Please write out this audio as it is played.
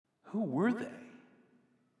Who were they?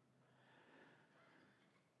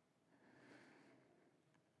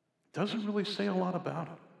 Doesn't really say a lot about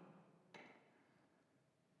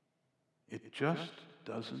it. It just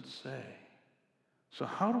doesn't say. So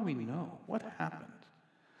how do we know? What happened?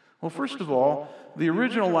 Well, first of all, the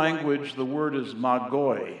original language, the word is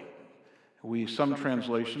magoi. Some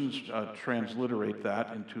translations transliterate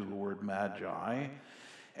that into the word magi.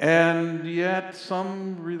 And yet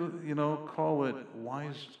some, call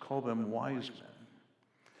them wise men.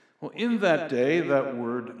 Well, in that day, that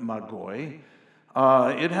word magoi,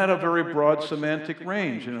 it had a very broad semantic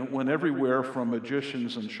range, and it went everywhere from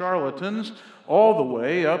magicians and charlatans all the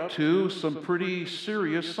way up to some pretty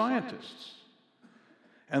serious scientists.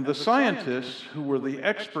 And the scientists who were the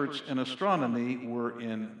experts in astronomy were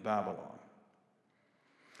in Babylon.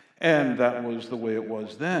 And that was the way it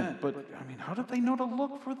was then. But, how did they know to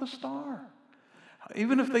look for the star?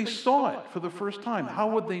 Even if they saw it for the first time,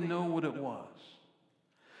 how would they know what it was?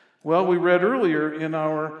 Well, we read earlier in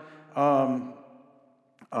our...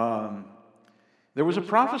 there was a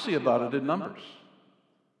prophecy about it in Numbers,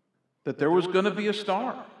 that there was going to be a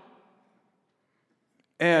star.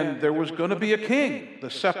 And there was going to be a king,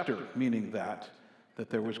 the scepter, meaning that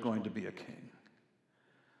there was going to be a king.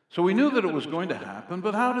 So we knew that it was going to happen,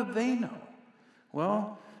 but how did they know?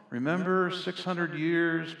 Well, remember 600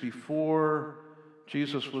 years before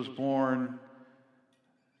Jesus was born,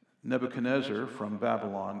 Nebuchadnezzar from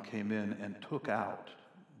Babylon came in and took out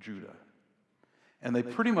Judah. And they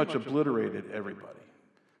pretty much obliterated everybody.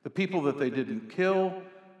 The people that they didn't kill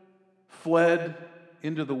fled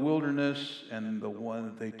into the wilderness, and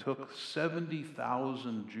they took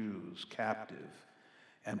 70,000 Jews captive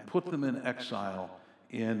and put them in exile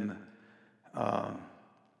in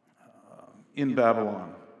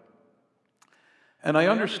Babylon. And I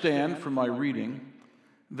understand from my reading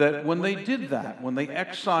that when they did that, when they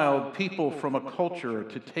exiled people from a culture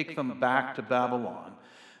to take them back to Babylon,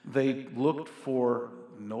 they looked for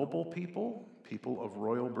noble people, people of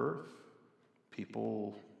royal birth,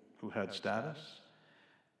 people who had status,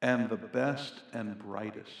 and the best and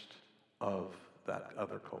brightest of that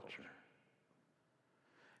other culture.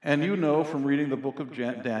 And you know from reading the book of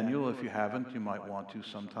Daniel, if you haven't, you might want to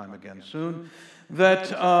sometime again soon, that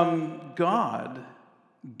God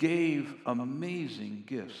gave amazing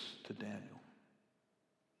gifts to Daniel.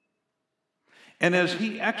 And as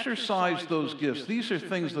he exercised those gifts, these are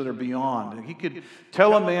things that are beyond. He could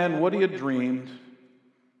tell a man what he had dreamed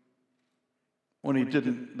when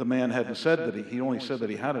the man hadn't said that he only said that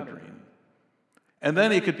he had a dream. And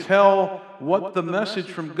then he could tell what the message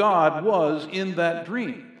from God was in that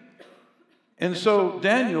dream. And so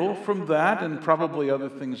Daniel, from that and probably other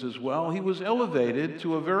things as well, he was elevated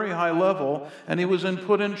to a very high level, and he was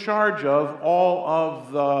put in charge of all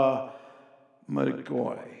of the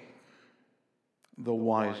magoi, the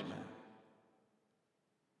wise men.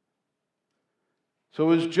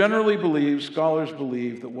 So it is generally believed, scholars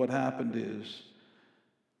believe, that what happened is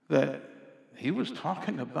that he was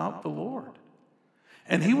talking about the Lord.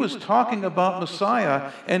 And he was talking about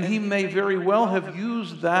Messiah, and he may very well have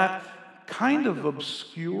used that kind of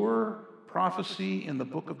obscure prophecy in the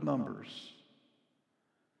book of Numbers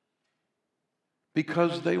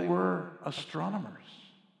because they were astronomers.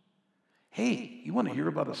 Hey, you want to hear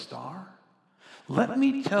about a star? Let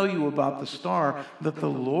me tell you about the star that the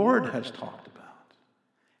Lord has talked about,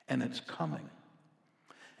 and it's coming.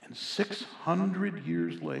 And 600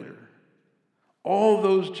 years later, all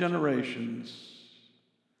those generations,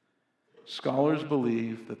 scholars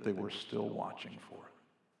believe that they were still watching for it.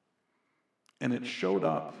 And it showed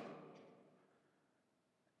up,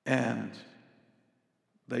 and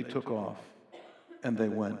they took off, and they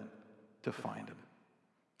went to find him,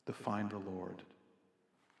 to find the Lord.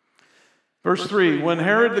 Verse 3, when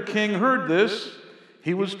Herod the king heard this,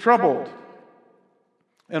 he was troubled,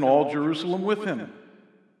 and all Jerusalem with him.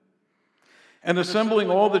 And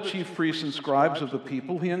assembling all the chief priests and scribes of the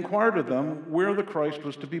people, he inquired of them where the Christ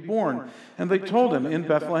was to be born. And they told him, in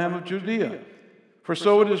Bethlehem of Judea. For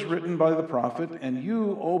so it is written by the prophet, and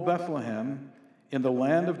you, O Bethlehem, in the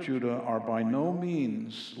land of Judah, are by no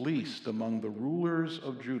means least among the rulers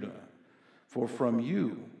of Judah. For from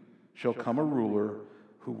you shall come a ruler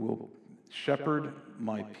who will shepherd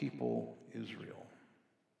my people Israel.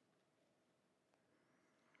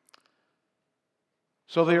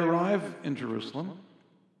 So they arrive in Jerusalem,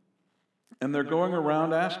 and they're going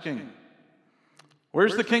around asking,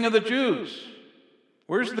 where's the king of the Jews?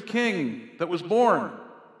 Where's the king that was born?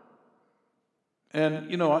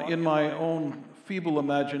 And, in my own feeble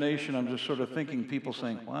imagination, I'm just sort of thinking people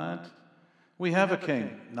saying, what? We have a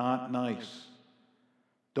king. Not nice.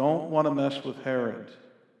 Don't want to mess with Herod.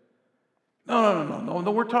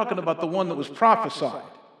 No, we're talking about the one that was prophesied.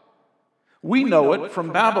 We know it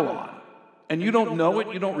from Babylon. And you don't know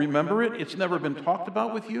it, you don't remember it, it's never been talked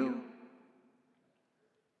about with you.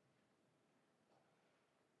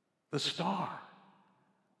 The star.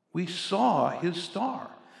 We saw his star.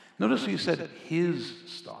 Notice he said his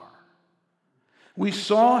star. We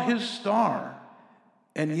saw his star,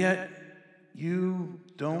 and yet you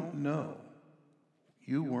don't know.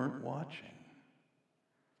 You weren't watching.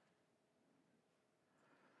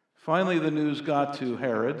 Finally, the news got to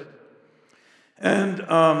Herod, and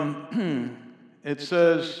it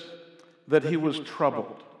says that he was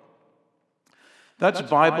troubled. That's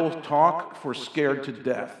Bible talk for scared to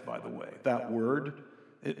death, by the way. That word,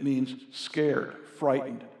 it means scared,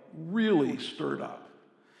 frightened, really stirred up.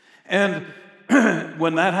 And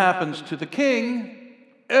when that happens to the king,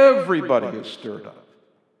 everybody is stirred up.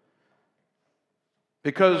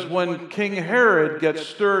 Because when King Herod gets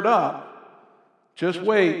stirred up, just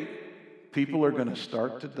wait, people are going to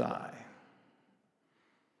start to die.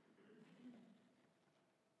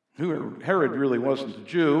 Herod really wasn't a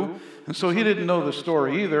Jew, and so he didn't know the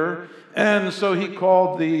story either. And so he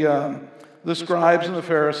called the scribes and the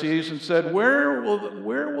Pharisees and said, where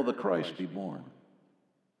will the Christ be born?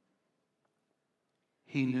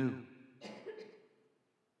 He knew.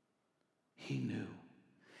 He knew.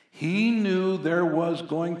 He knew there was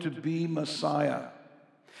going to be Messiah.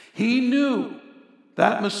 He knew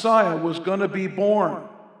that Messiah was going to be born,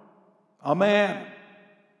 a man.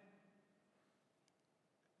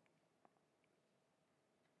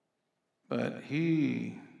 But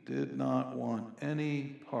he did not want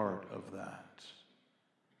any part of that.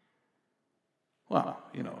 Well,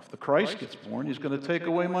 if the Christ gets born, he's going to take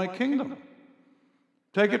away my kingdom.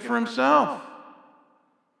 Take it for himself.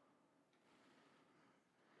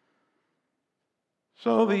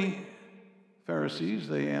 So the Pharisees,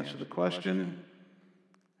 they answer the question,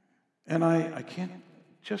 and I can't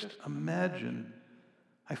just imagine.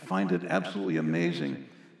 I find it absolutely amazing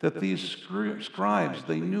that these scribes,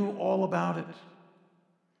 they knew all about it.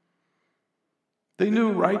 They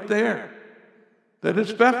knew right there that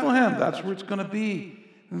it's Bethlehem, that's where it's going to be.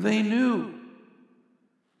 They knew.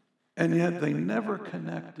 And yet they never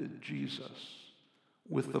connected Jesus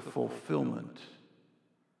with the fulfillment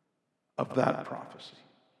of that prophecy.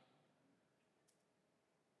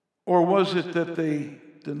 Or was it that they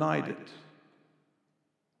denied it?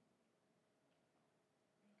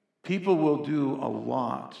 People will do a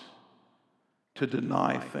lot to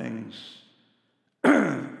deny things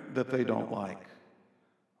that they don't like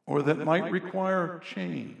or that might require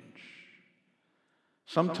change.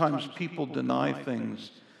 Sometimes people deny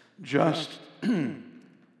things just to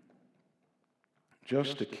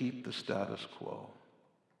keep the status quo.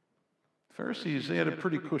 Pharisees, they had a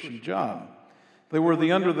pretty cushy job. They were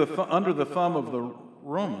under the thumb of the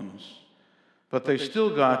Romans, but they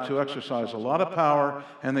still got to exercise a lot of power,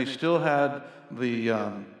 and they still had the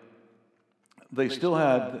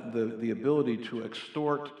ability to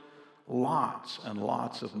extort lots and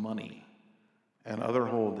lots of money and other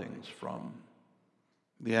holdings from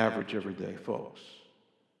the average everyday folks.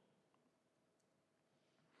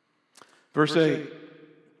 Verse 8,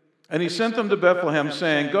 and he sent them to Bethlehem,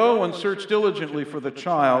 saying, go and search diligently for the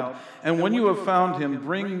child, and when you have found him,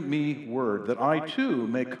 bring me word, that I too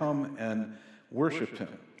may come and worship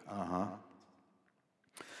him.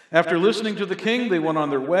 After listening to the king, they went on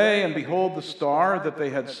their way, and behold, the star that they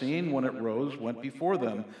had seen when it rose went before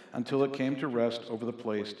them until it came to rest over the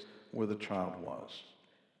place where the child was.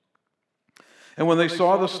 And when they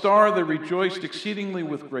saw the star, they rejoiced exceedingly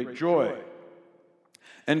with great joy.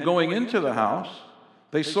 And going into the house,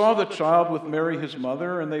 they saw the child with Mary his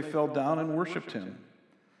mother, and they fell down and worshipped him.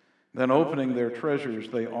 Then opening their treasures,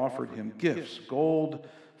 they offered him gifts, gold,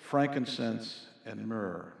 frankincense, and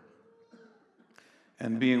myrrh.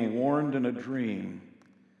 And being warned in a dream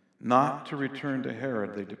not to return to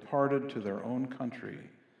Herod, they departed to their own country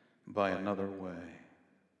by another way.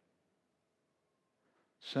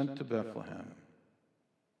 Sent to Bethlehem.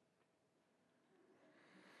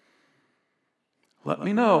 Let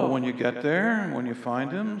me know when you get there and when you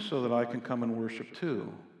find him so that I can come and worship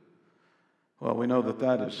too. Well, we know that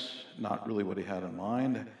that is not really what he had in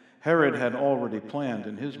mind. Herod had already planned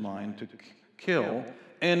in his mind to kill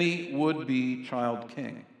any would-be child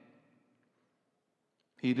king.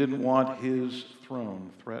 He didn't want his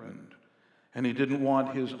throne threatened, and he didn't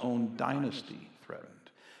want his own dynasty threatened.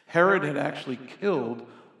 Herod had actually killed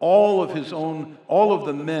all of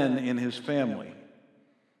the men in his family.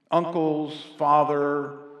 Uncles,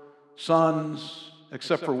 father, sons,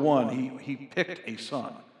 except for one. He picked a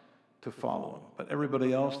son to follow him. But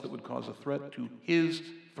everybody else that would cause a threat to his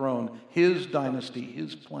throne, his dynasty,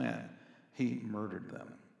 his plan, he murdered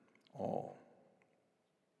them all.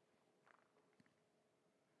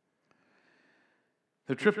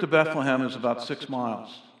 The trip to Bethlehem is about 6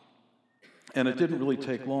 miles, and it didn't really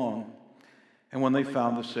take long. And when they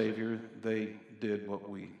found the Savior, they did what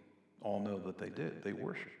we all know that they did. They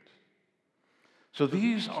worshiped. So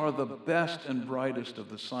these are the best and brightest of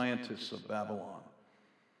the scientists of Babylon.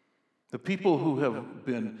 The people who have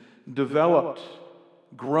been developed,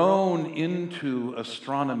 grown into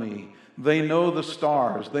astronomy. They know the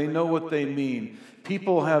stars. They know what they mean.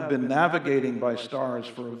 People have been navigating by stars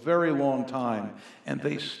for a very long time, and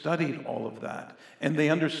they studied all of that. And they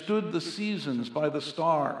understood the seasons by the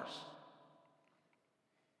stars.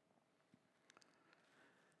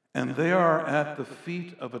 And they are at the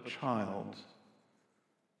feet of a child,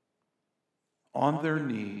 on their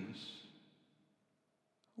knees,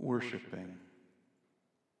 worshiping.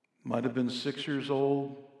 Might have been 6 years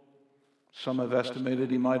old. Some have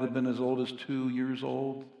estimated he might have been as old as 2 years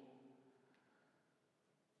old.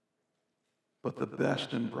 But the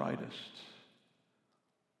best and brightest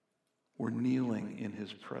were kneeling in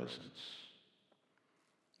his presence,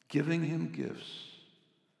 giving him gifts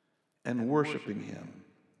and worshiping him.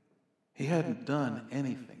 He hadn't done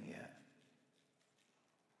anything yet.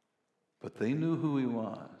 But they knew who he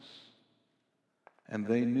was, and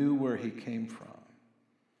they knew where he came from,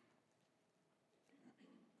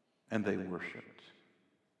 and they worshiped.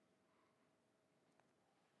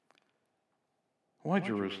 Why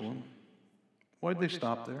Jerusalem? Why'd they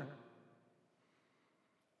stop there?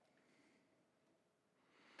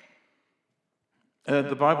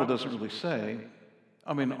 The Bible doesn't really say.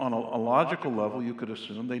 I mean, on a logical level, you could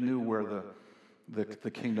assume they knew where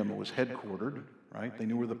the kingdom was headquartered, right? They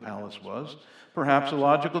knew where the palace was. Perhaps a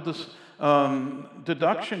logical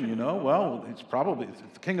deduction, well, it's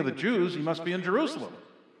the king of the Jews, he must be in Jerusalem.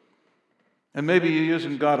 And maybe he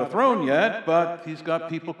hasn't got a throne yet, but he's got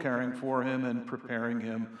people caring for him and preparing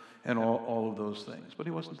him and all of those things. But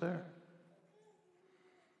he wasn't there.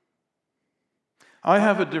 I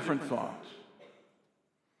have a different thought.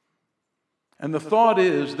 And the thought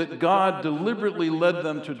is that God deliberately led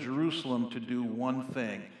them to Jerusalem to do one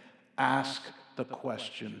thing: ask the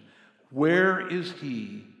question, where is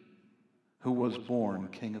he who was born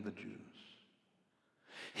King of the Jews?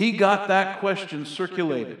 He got that question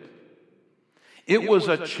circulated. It was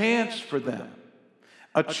a chance for them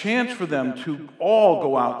to all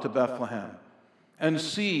go out to Bethlehem and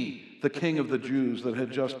see the King of the Jews that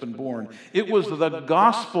had just been born. It was the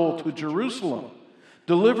gospel to Jerusalem,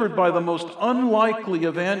 delivered by the most unlikely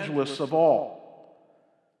evangelists of all.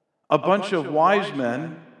 A bunch of wise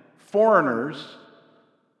men, foreigners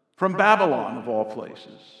from Babylon, of all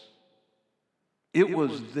places. It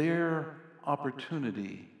was their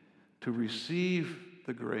opportunity to receive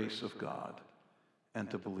the grace of God and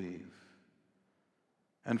to believe.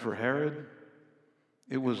 And for Herod,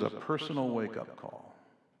 it was a personal wake-up call.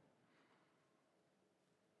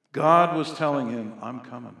 God was telling him, I'm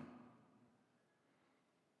coming.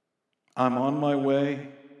 I'm on my way.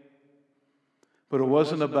 But it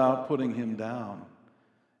wasn't about putting him down.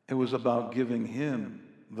 It was about giving him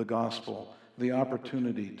the gospel, the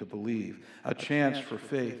opportunity to believe, a chance for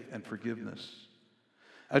faith and forgiveness,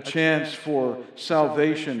 a chance for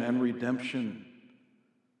salvation and redemption.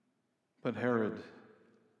 But Herod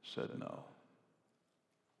said no.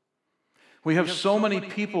 We have so many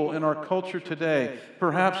people in our culture today,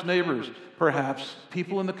 perhaps neighbors, perhaps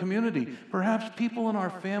people in the community, perhaps people in our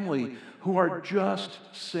family, who are just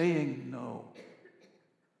saying no.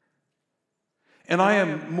 And I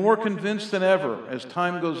am more convinced than ever, as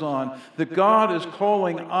time goes on, that God is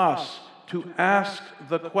calling us to ask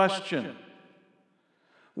the question,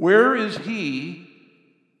 where is he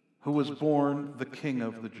who was born the King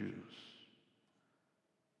of the Jews?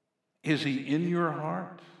 Is he in your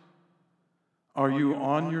heart? Are you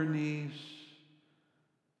on your knees,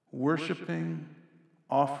 worshiping,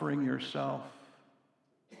 offering yourself?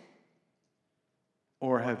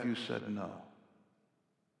 Or have you said no?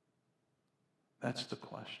 That's the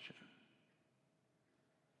question.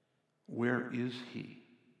 Where is he?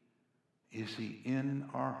 Is he in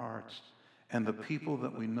our hearts? And the people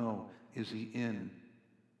that we know, is he in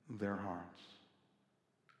their hearts?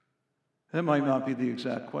 That might not be the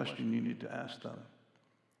exact question you need to ask them,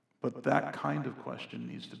 but that kind of question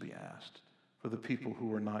needs to be asked for the people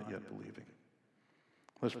who are not yet believing.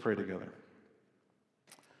 Let's pray together.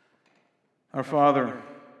 Our Father,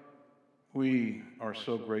 we are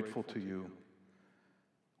so grateful to you.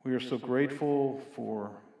 We are so grateful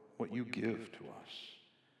for what you give to us.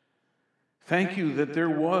 Thank you that there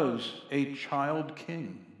was a child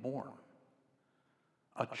king born.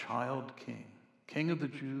 a child king, King of the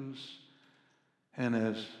Jews, and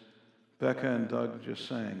as Becca and Doug just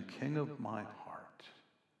sang, King of my heart.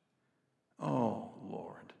 Oh,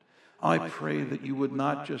 Lord, I pray that you would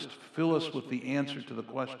not just fill us with the answer to the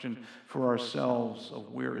question for ourselves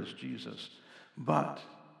of where is Jesus, but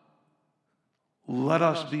let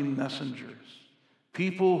us be messengers,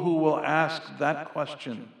 people who will ask that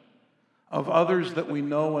question of others that we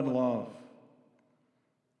know and love.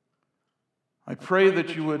 I pray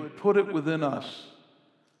that you would put it within us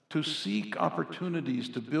to seek opportunities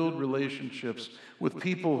to build relationships with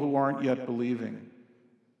people who aren't yet believing.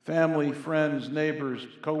 Family, friends, neighbors,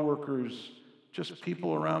 co-workers, just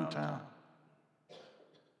people around town.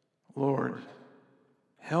 Lord,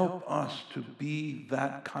 help us to be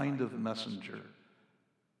that kind of messenger,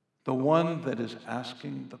 the one that is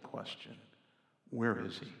asking the question, where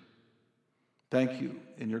is he? Thank you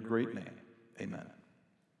in your great name. Amen.